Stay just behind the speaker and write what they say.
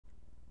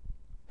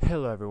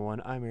Hello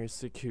everyone, I'm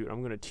Cute. I'm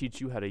going to teach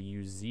you how to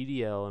use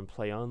ZDL and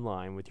play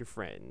online with your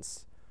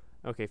friends.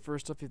 Okay,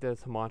 first up you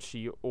have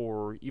HAMACHI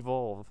or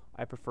EVOVLE.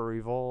 I prefer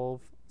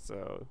EVOVLE,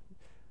 so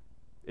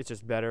it's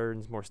just better and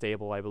it's more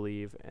stable, I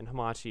believe. And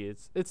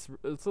HAMACHI, it's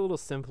a little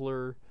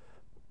simpler,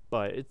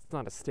 but it's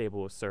not as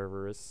stable with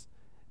servers.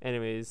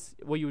 Anyways,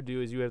 what you would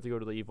do is you have to go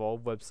to the EVOVLE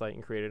website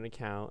and create an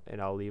account, and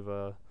I'll leave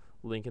a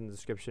link in the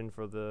description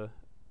for the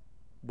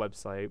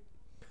website.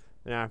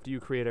 And after you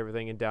create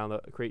everything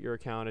and create your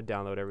account and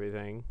download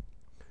everything,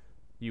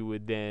 you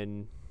would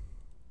then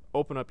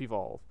open up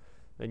EVOVLE.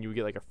 Then you would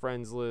get like a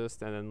friends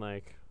list and then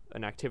like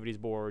an activities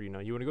board. You know,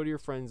 you want to go to your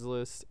friends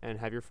list and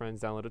have your friends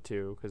download it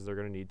too, because they're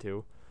going to need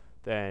to.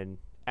 Then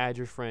add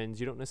your friends.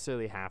 You don't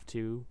necessarily have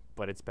to,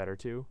 but it's better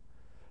to.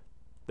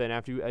 Then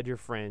after you add your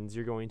friends,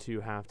 you're going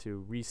to have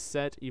to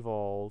reset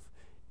EVOVLE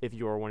if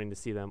you are wanting to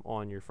see them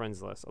on your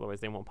friends list.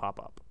 Otherwise, they won't pop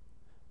up.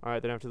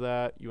 Alright, then after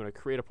that, you want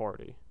to create a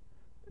party.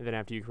 And then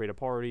after you create a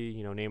party,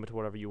 you know, name it to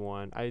whatever you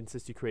want. I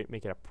insist you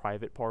make it a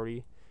private party.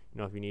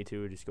 You know, if you need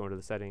to, just go into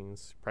the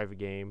settings, private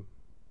game,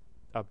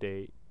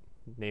 update,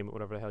 name it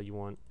whatever the hell you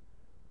want.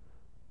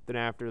 Then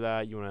after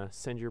that, you want to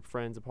send your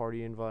friends a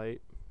party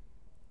invite.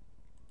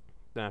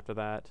 Then after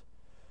that,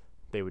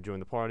 they would join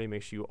the party.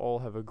 Make sure you all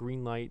have a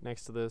green light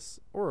next to this,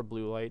 or a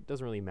blue light,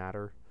 doesn't really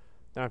matter.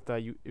 Then after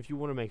that, if you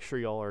want to make sure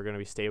y'all are going to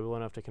be stable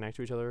enough to connect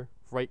to each other,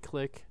 right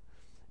click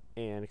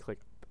and click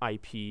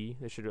IP.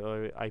 They should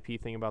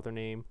IP thing about their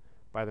name,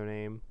 by their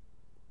name,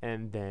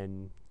 and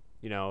then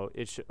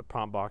a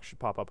prompt box should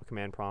pop up. A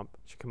command prompt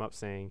should come up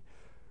saying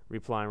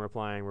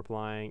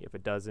replying. If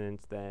it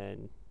doesn't,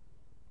 then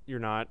you're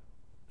not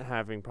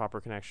having proper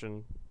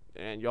connection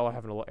and y'all are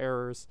having little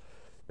errors.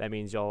 That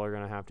means y'all are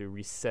gonna have to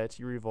reset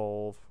your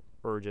EVOVLE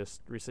or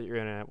just reset your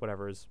internet,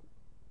 whatever's.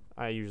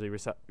 I usually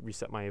reset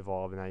my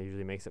EVOVLE, and that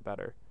usually makes it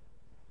better.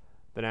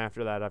 Then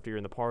after that, after you're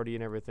in the party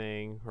and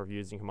everything, or if you're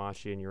using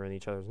HAMACHI and you're in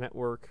each other's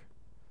network,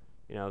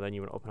 then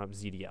you want to open up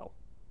ZDL.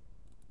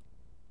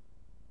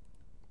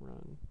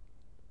 Run.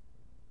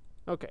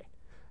 Okay.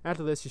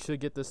 After this, you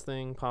should get this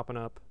thing popping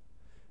up.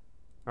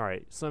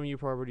 Alright, some of you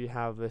probably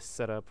have this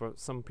set up, but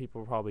some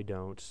people probably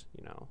don't,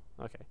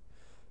 Okay.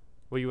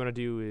 What you want to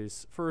do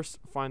is first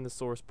find the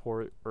source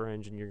port or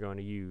engine you're going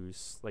to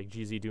use, like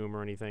DOOM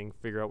or anything,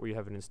 figure out where you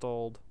have it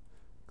installed,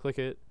 click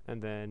it,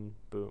 and then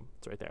boom,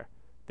 it's right there.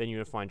 Then you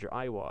want to find your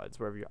iWads,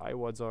 wherever your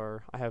iWads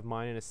are. I have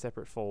mine in a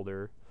separate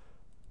folder,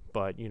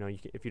 but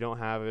if you don't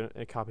have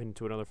it copied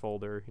into another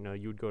folder,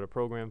 you would go to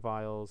program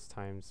files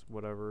times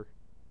whatever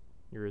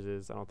yours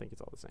is. I don't think it's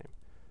all the same.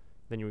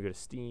 Then you would go to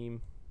Steam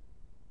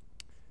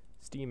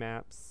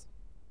apps,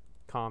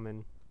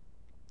 common,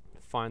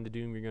 find the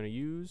Doom you're going to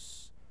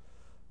use.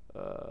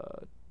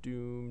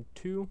 Doom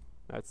 2,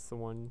 that's the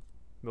one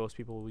most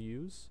people will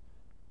use.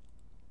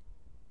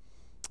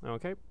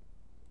 Okay.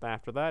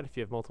 After that, if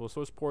you have multiple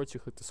source ports, you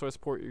click the source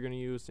port you're going to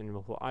use, and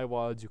multiple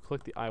iWads, you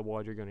click the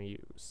iWad you're going to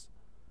use.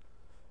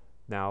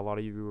 Now, a lot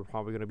of you are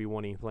probably going to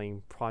be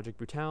playing Project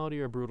Brutality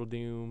or Brutal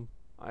Doom.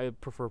 I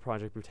prefer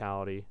Project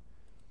Brutality,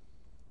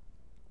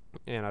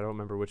 and I don't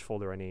remember which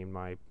folder I named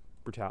my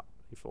Brutality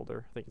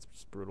folder. I think it's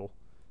just Brutal.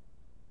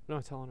 No,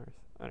 it's Hell on Earth.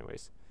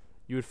 Anyways,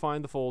 you would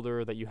find the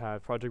folder that you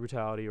have Project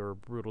Brutality or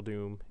Brutal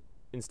Doom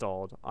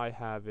installed. I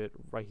have it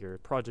right here,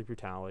 Project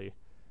Brutality.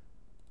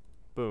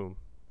 Boom.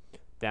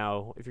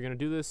 Now, if you're going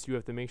to do this, you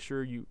have to make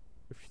sure if you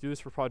do this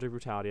for Project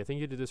Brutality, I think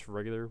you did this for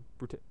regular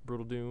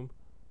Brutal Doom,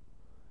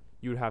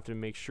 you would have to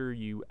make sure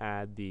you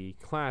add the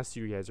class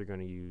you guys are going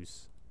to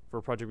use.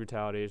 For Project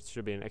Brutality, it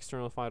should be an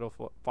external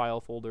file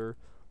folder,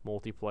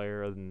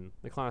 multiplayer, and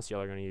the class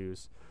y'all are going to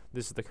use.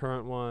 This is the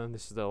current one,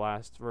 this is the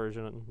last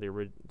version, the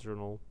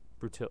original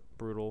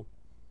brutal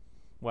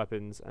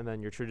weapons, and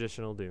then your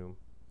traditional Doom.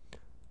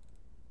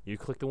 You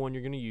click the one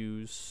you're going to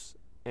use,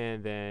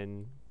 and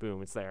then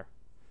boom, it's there.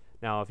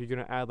 Now, if you're going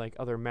to add like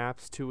other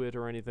maps to it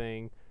or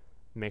anything,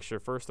 make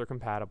sure first they're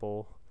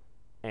compatible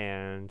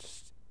and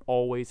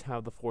always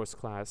have the Force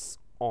class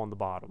on the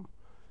bottom.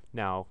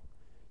 Now,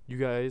 you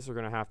guys are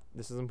going to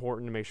this is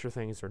important to make sure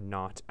things are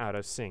not out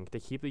of sync. To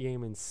keep the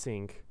game in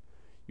sync,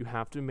 you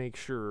have to make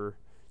sure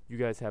you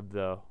guys have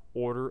the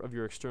order of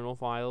your external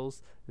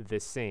files the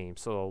same,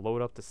 so they'll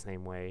load up the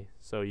same way.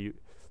 So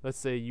let's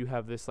say you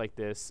have this like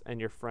this, and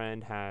your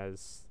friend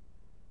has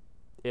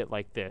it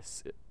like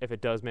this. If it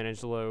does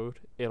manage to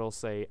load, it'll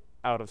say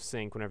out of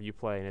sync whenever you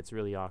play, and it's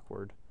really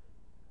awkward.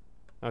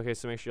 Okay,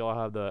 so make sure you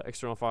all have the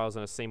external files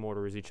in the same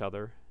order as each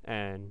other,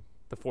 and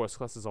the Force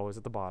class is always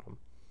at the bottom.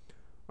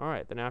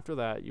 Alright, then after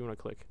that, you want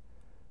to click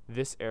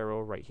this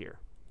arrow right here.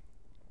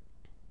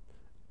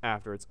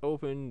 After it's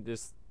open,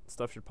 this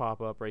stuff should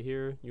pop up right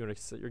here. You want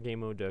to set your game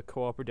mode to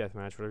co-op or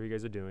deathmatch, whatever you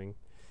guys are doing.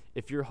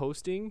 If you're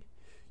hosting,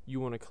 you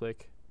want to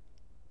click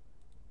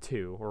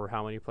 2, or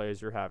how many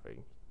players you're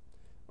having.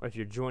 Or if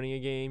you're joining a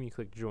game, you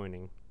click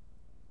joining.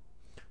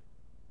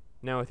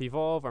 Now with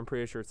EVOVLE, I'm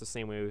pretty sure it's the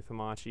same way with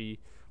HAMACHI.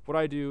 What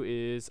I do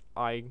is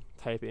I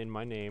type in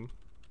my name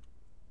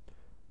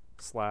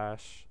 /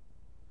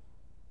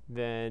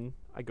 then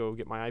I go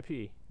get my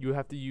IP. You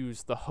have to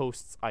use the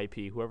host's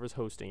IP, whoever's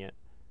hosting it.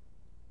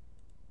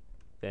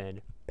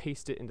 then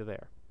paste it into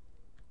there.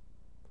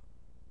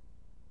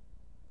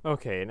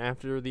 Okay, and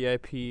after the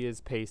IP is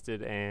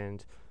pasted,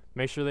 and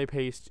make sure they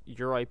paste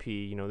your IP,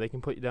 you know, they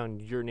can put down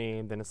your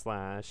name, then a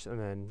slash, and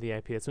then the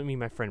IP. That's what me and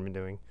my friend been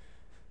doing.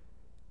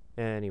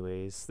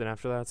 Anyways, then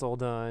after that's all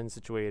done,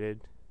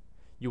 situated,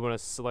 you want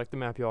to select the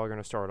map y'all are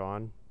going to start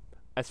on.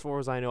 As far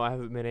as I know, I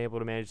haven't been able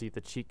to manage to get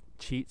the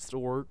cheats to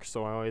work,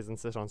 so I always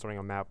insist on starting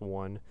on map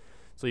 1,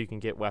 so you can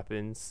get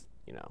weapons,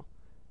 you know.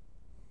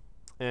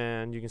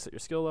 And you can set your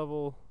skill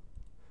level,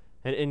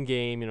 and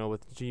in-game, you know,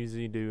 with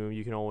using Doom,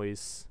 you can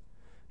always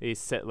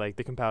set like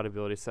the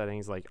compatibility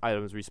settings, like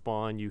items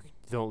respawn, you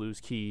don't lose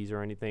keys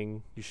or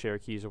anything, you share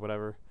keys or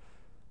whatever.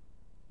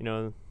 You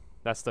know,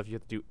 that's stuff you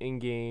have to do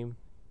in-game.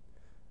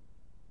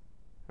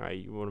 Alright,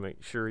 you want to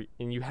make sure,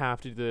 and you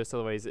have to do this,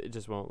 otherwise it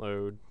just won't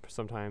load.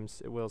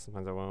 Sometimes it will,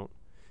 sometimes it won't.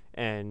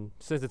 And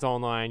since it's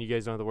online, you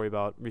guys don't have to worry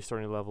about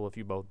restarting the level if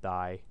you both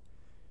die.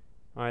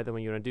 Alright, then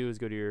what you want to do is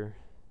go to your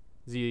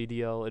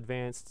ZDL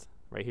Advanced,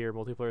 right here,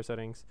 multiplayer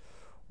settings.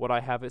 What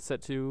I have it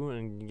set to,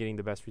 and getting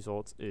the best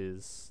results,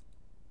 is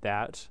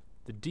that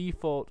the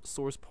default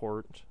source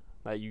port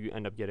that you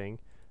end up getting,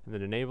 and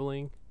then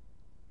enabling.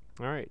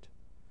 Alright.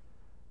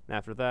 And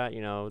after that,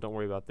 you know, don't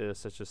worry about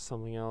this. It's just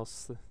something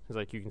else. It's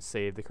like you can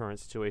save the current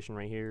situation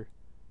right here.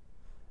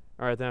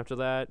 Alright, then after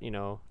that, you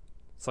know,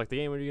 select the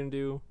game what you're going to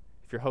do.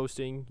 If you're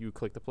hosting, you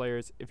click the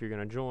players. If you're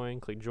going to join,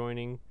 click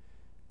joining.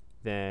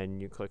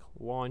 Then you click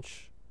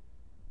launch.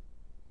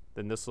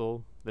 Then this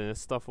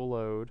stuff will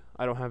load.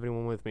 I don't have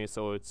anyone with me,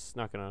 so it's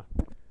not going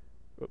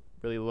to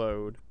really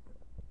load.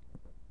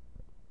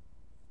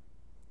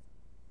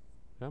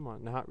 Come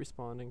on, not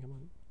responding. Come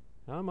on.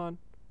 Come on.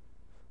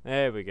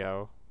 There we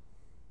go.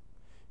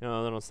 You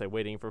know, then it'll say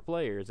waiting for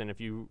players. And if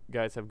you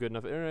guys have good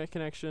enough internet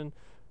connection,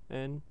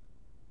 and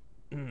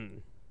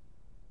then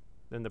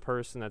the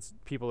person that's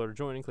people that are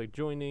joining, click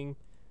joining.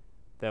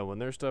 Then when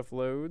their stuff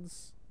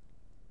loads,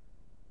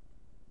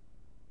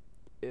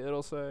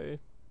 it'll say,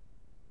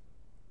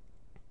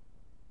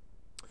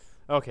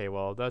 okay,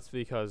 well, that's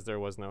because there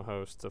was no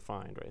host to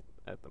find right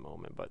at the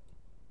moment, but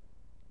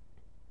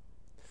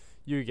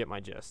you get my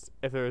gist.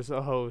 If there's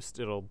a host,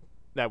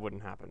 that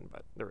wouldn't happen,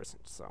 but there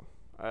isn't, so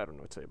I don't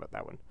know what to tell you about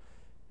that one.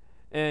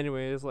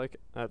 Anyways, like,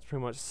 that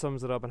pretty much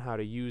sums it up on how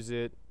to use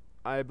it.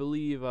 I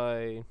believe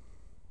I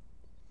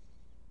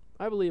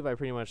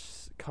pretty much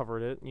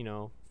covered it, you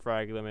know,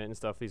 frag limit and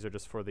stuff. These are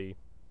just for the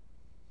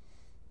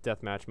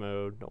deathmatch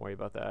mode. Don't worry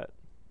about that.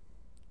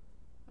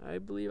 I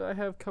believe I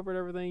have covered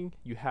everything.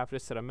 You have to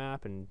set a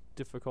map and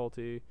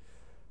difficulty.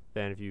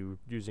 Then if you're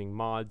using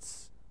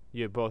mods,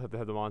 you both have to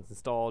have the mods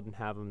installed and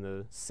have them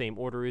the same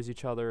order as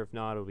each other. If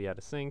not, it'll be out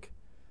of sync.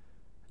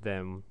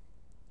 Then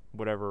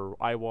whatever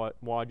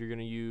IWAD you're going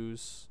to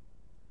use,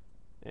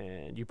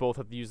 and you both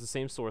have to use the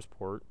same source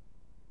port.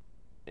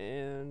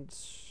 And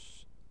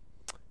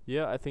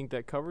yeah, I think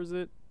that covers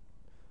it.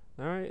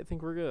 Alright, I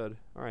think we're good.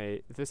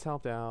 Alright, if this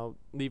helped out,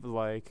 leave a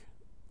like,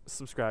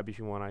 subscribe if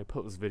you want. I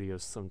post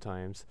videos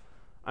sometimes.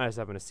 I just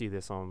happen to see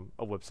this on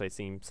a website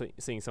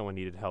seeing someone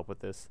needed help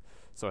with this,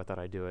 so I thought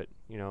I'd do it,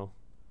 you know.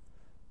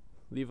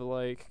 Leave a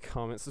like,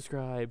 comment,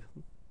 subscribe,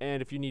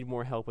 and if you need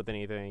more help with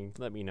anything,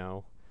 let me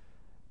know.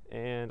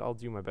 And I'll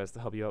do my best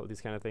to help you out with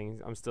these kind of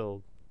things. I'm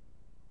still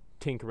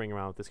tinkering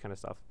around with this kind of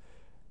stuff.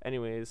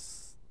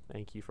 Anyways,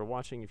 thank you for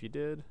watching if you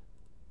did.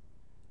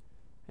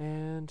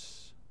 And,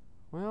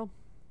 well,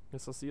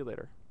 guess I'll see you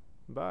later.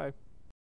 Bye.